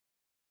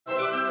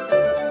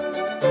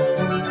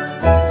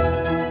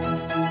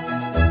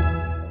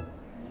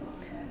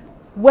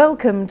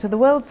Welcome to the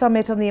World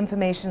Summit on the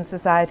Information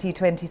Society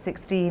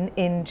 2016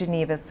 in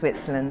Geneva,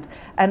 Switzerland.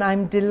 And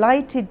I'm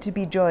delighted to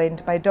be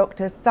joined by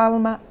Dr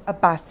Salma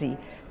Abassi,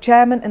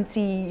 Chairman and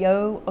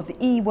CEO of the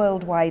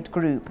eWorldwide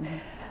Group.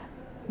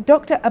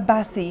 Dr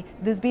Abassi,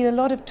 there's been a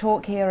lot of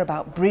talk here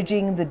about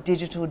bridging the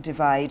digital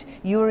divide.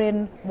 You were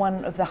in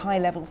one of the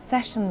high-level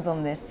sessions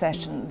on this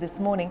session this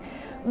morning.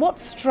 What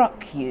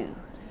struck you?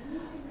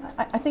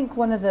 I think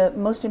one of the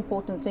most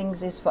important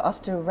things is for us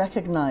to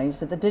recognize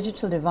that the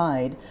digital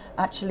divide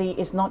actually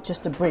is not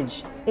just a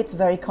bridge, it's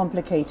very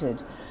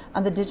complicated.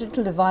 And the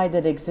digital divide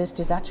that exists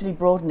is actually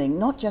broadening,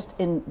 not just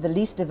in the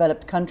least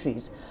developed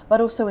countries,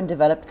 but also in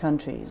developed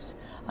countries.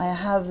 I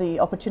have the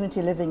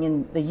opportunity living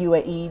in the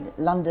UAE,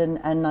 London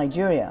and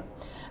Nigeria.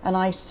 And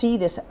I see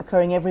this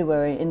occurring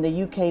everywhere. In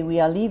the UK,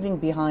 we are leaving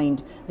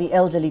behind the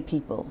elderly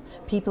people,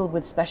 people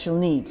with special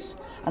needs.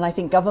 And I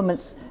think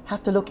governments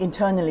have to look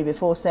internally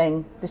before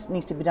saying this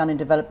needs to be done in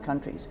developed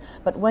countries.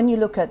 But when you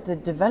look at the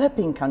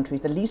developing countries,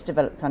 the least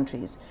developed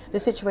countries, the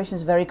situation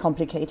is very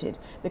complicated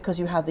because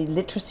you have the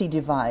literacy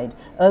divide,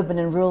 urban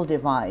and rural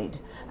divide.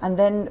 And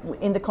then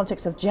in the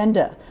context of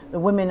gender,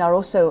 the women are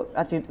also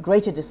at a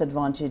greater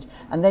disadvantage.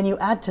 And then you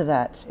add to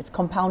that, it's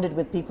compounded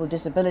with people with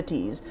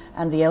disabilities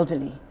and the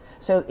elderly.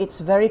 So it's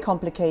very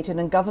complicated,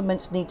 and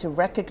governments need to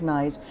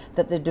recognize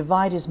that the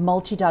divide is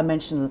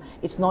multidimensional.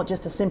 It's not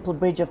just a simple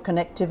bridge of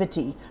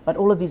connectivity, but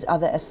all of these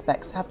other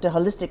aspects have to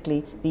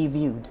holistically be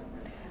viewed.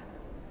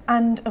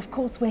 And of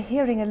course, we're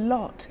hearing a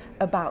lot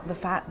about the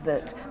fact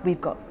that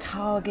we've got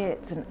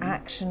targets and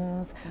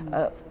actions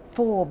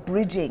for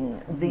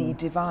bridging the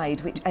divide,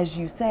 which, as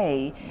you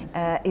say,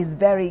 is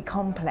very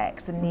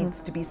complex and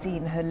needs to be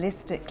seen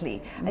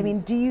holistically. I mean,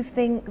 do you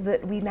think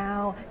that we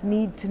now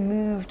need to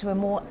move to a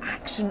more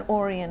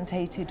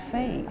action-orientated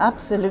phase?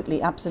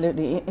 Absolutely,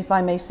 absolutely. If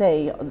I may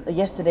say,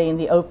 yesterday in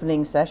the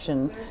opening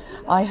session,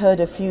 I heard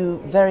a few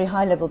very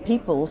high-level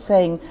people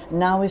saying,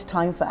 now is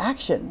time for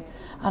action.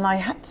 And I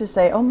had to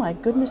say, oh my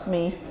goodness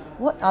me,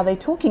 what are they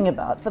talking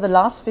about? For the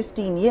last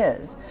 15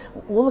 years,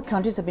 all the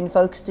countries have been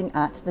focusing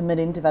at the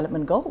Millennium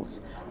Development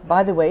Goals,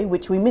 by the way,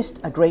 which we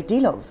missed a great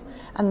deal of.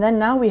 And then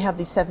now we have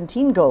the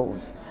 17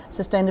 goals,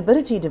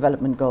 Sustainability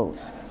Development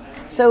Goals.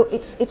 So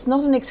it's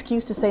not an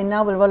excuse to say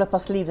now we'll roll up our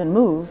sleeves and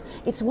move.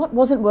 It's what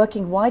wasn't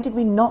working. Why did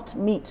we not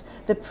meet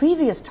the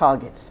previous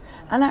targets?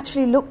 And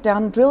actually look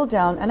down, drill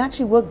down, and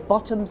actually work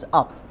bottoms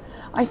up.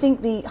 I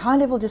think the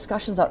high-level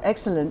discussions are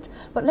excellent,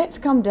 but let's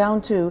come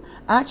down to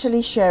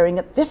actually sharing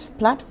at this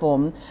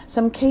platform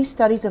some case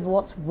studies of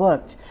what's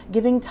worked,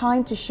 giving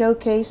time to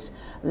showcase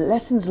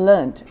lessons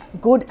learned,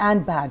 good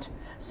and bad,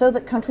 so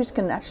that countries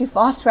can actually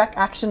fast-track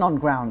action on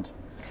ground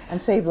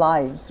and save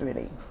lives,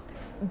 really.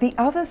 The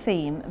other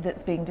theme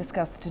that's being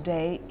discussed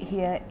today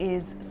here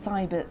is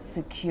cyber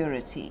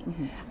security.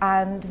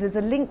 And there's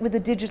a link with the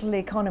digital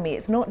economy.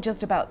 It's not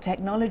just about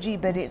technology,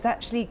 but it's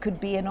actually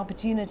could be an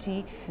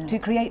opportunity to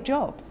create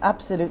jobs.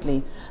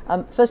 Absolutely.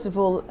 First of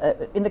all,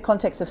 in the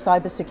context of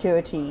cyber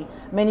security,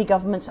 many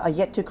governments are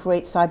yet to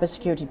create cyber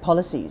security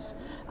policies.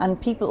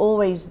 And people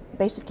always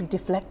basically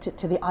deflect it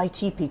to the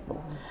IT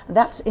people.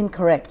 That's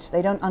incorrect.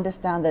 They don't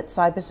understand that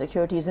cyber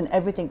security is in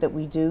everything that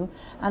we do,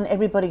 and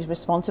everybody's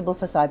responsible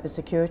for cyber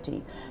security.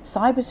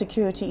 Cyber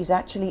security is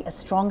actually as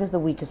strong as the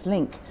weakest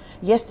link.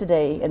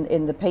 Yesterday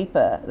in the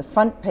paper, the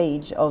front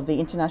page of the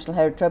International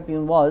Herald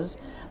Tribune was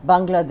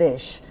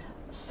Bangladesh,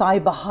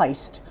 cyber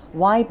heist.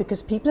 Why?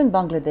 Because people in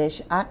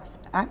Bangladesh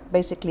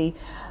basically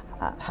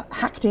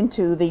hacked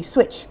into the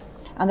switch,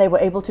 and they were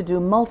able to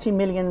do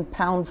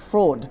multi-million-pound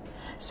fraud.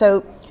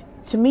 So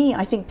to me,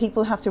 I think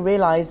people have to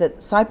realize that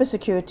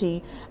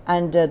cybersecurity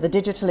and the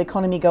digital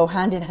economy go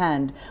hand in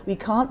hand. We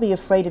can't be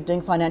afraid of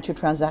doing financial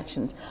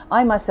transactions.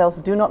 I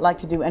myself do not like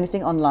to do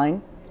anything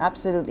online.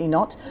 Absolutely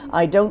not.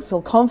 I don't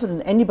feel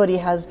confident anybody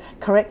has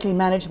correctly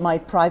managed my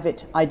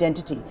private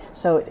identity.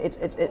 So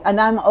and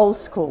I'm old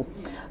school.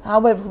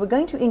 However, if we're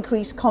going to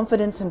increase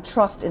confidence and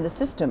trust in the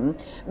system,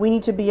 we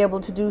need to be able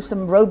to do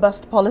some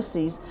robust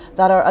policies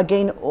that are,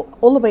 again,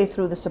 all the way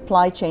through the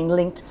supply chain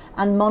linked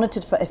and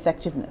monitored for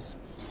effectiveness.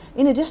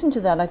 In addition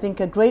to that, I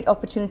think a great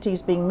opportunity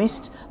is being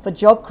missed for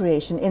job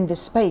creation in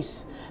this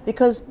space,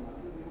 because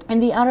in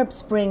the Arab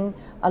Spring,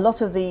 a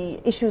lot of the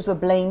issues were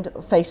blamed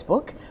on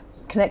Facebook,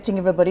 connecting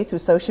everybody through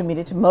social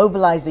media to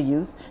mobilize the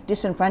youth,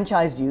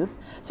 disenfranchise youth.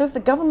 So if the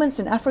governments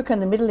in Africa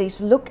and the Middle East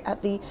look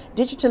at the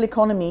digital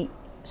economy,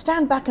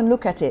 stand back and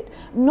look at it,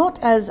 not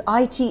as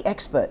IT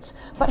experts,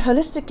 but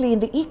holistically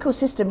in the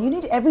ecosystem. You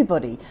need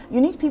everybody.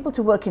 You need people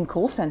to work in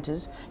call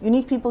centers. You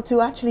need people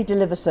to actually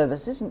deliver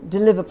services,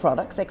 deliver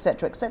products,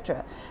 etc.,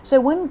 etc.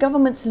 So when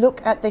governments look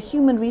at the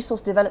human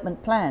resource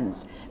development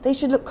plans, they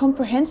should look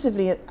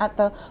comprehensively at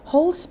the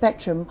whole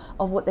spectrum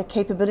of what their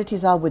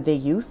capabilities are with their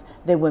youth,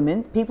 their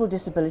women, people with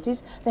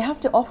disabilities. They have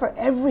to offer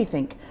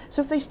everything.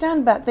 So if they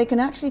stand back, they can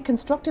actually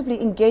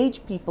constructively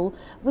engage people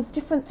with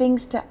different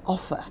things to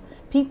offer.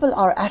 People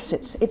are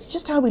assets. It's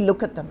just how we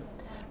look at them.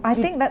 I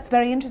think that's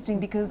very interesting,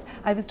 because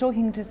I was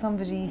talking to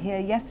somebody here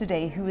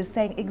yesterday who was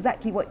saying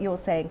exactly what you're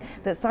saying,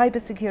 that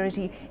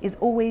cybersecurity is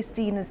always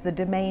seen as the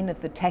domain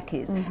of the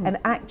techies, and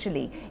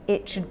actually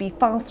it should be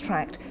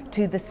fast-tracked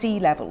to the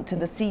C-level, to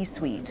the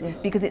C-suite,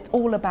 because it's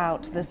all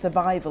about the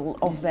survival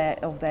of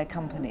their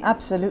companies.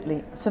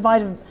 Absolutely.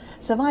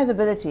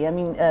 Survivability. I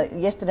mean,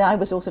 yesterday I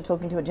was also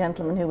talking to a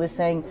gentleman who was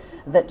saying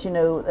that, you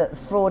know,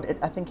 fraud,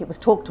 I think it was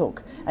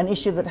TalkTalk, an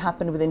issue that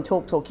happened within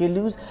TalkTalk. You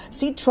lose,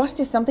 see, trust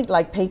is something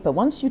like paper.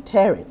 Once you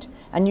tear it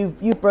and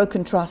you've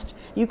broken trust,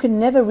 you can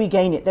never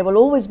regain it. There will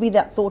always be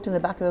that thought in the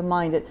back of your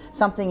mind that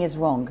something is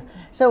wrong.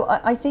 So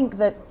I think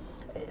that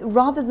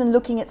rather than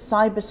looking at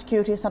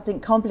cybersecurity as something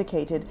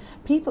complicated,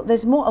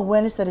 there's more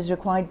awareness that is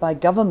required by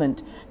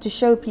government to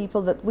show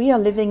people that we are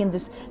living in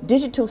this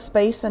digital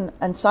space, and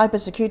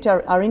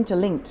cybersecurity are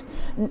interlinked.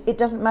 It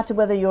doesn't matter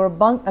whether you're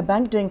a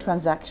bank doing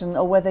transaction,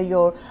 or whether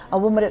you're a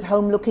woman at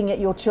home looking at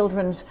your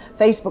children's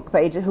Facebook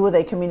page, who are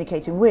they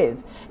communicating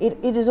with. It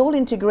is all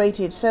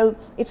integrated, so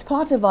it's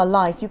part of our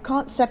life. You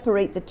can't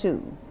separate the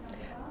two.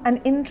 And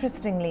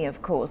interestingly,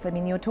 of course, I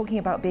mean, you're talking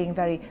about being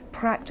very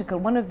practical.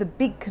 One of the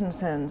big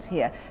concerns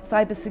here,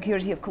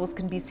 cybersecurity, of course,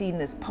 can be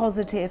seen as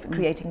positive,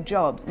 creating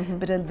jobs,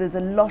 but there's a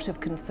lot of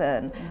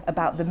concern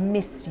about the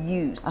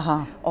misuse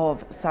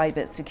of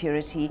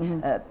cybersecurity,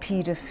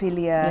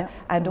 paedophilia,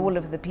 and all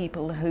of the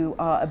people who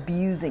are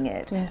abusing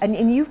it.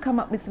 And you've come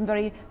up with some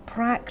very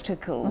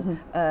practical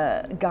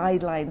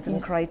guidelines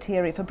and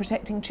criteria for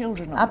protecting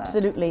children on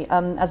Absolutely.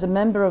 As a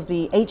member of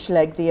the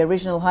H-Leg, the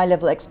original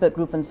high-level expert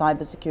group on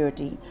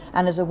cybersecurity,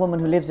 and as a woman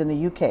who lives in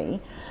the UK,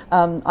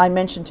 I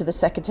mentioned to the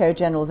Secretary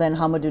General then,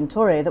 Hamadoun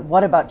Touré, that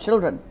what about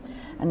children?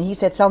 And he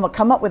said, Salma,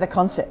 come up with a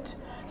concept.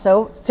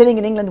 So, sitting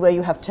in England where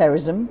you have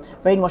terrorism,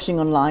 brainwashing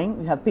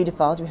online, you have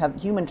paedophiles, you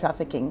have human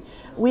trafficking,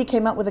 we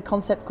came up with a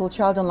concept called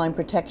Child Online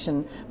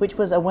Protection, which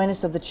was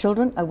awareness of the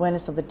children,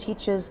 awareness of the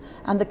teachers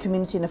and the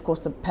community, and of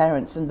course the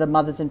parents and the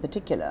mothers in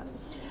particular.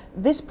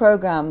 This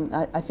program,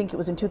 I think it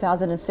was in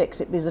 2006,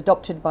 it was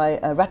adopted by,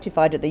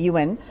 ratified at the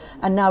UN,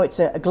 and now it's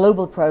a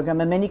global program,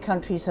 and many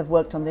countries have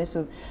worked on this.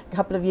 So a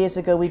couple of years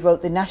ago we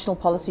wrote the national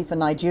policy for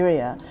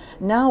Nigeria.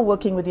 Now,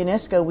 working with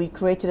UNESCO, we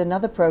created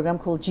another program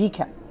called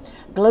GCAP,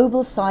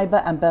 Global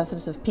Cyber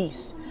Ambassadors of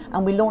Peace,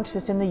 and we launched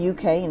this in the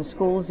UK in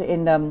schools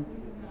in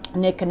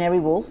near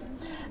Canary Wharf,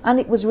 and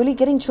it was really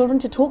getting children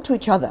to talk to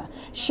each other,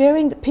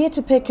 sharing the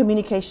peer-to-peer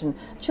communication.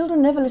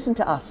 Children never listen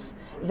to us.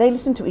 They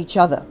listen to each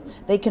other.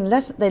 They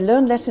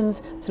learn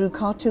lessons through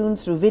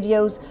cartoons, through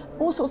videos,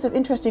 all sorts of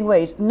interesting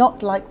ways,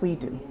 not like we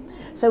do.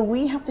 So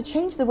we have to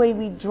change the way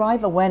we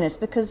drive awareness,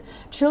 because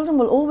children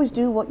will always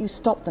do what you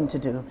stop them to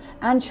do,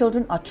 and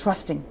children are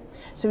trusting.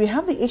 So we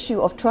have the issue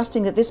of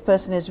trusting that this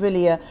person is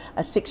really a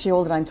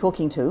 6-year-old that I'm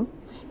talking to.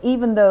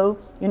 Even though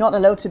you're not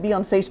allowed to be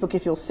on Facebook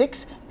if you're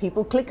 6,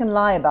 people click and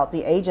lie about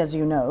the age, as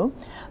you know.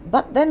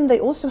 But then they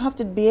also have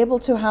to be able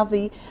to have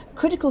the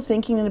critical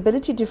thinking and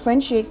ability to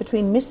differentiate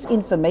between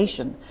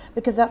misinformation,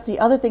 because that's the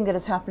other thing that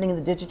is happening in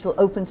the digital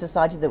open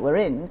society that we're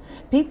in.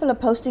 People are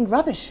posting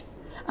rubbish,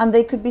 and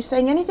they could be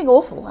saying anything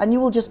awful, and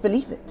you will just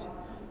believe it.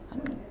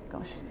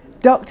 Gosh.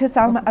 Dr.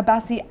 Salma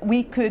Abassi,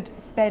 we could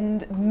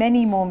spend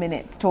many more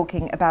minutes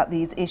talking about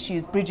these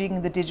issues,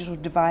 bridging the digital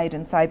divide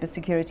and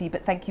cybersecurity,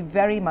 but thank you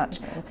very much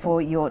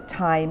for your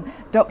time.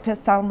 Dr.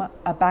 Salma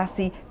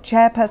Abassi,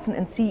 Chairperson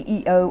and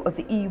CEO of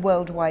the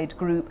eWorldwide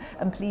Group,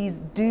 and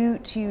please do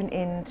tune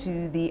in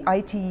to the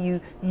ITU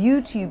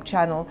YouTube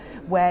channel,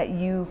 where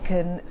you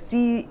can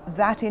see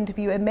that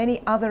interview and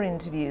many other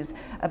interviews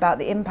about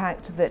the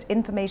impact that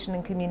information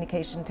and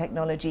communication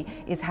technology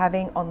is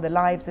having on the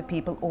lives of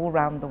people all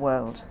around the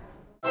world.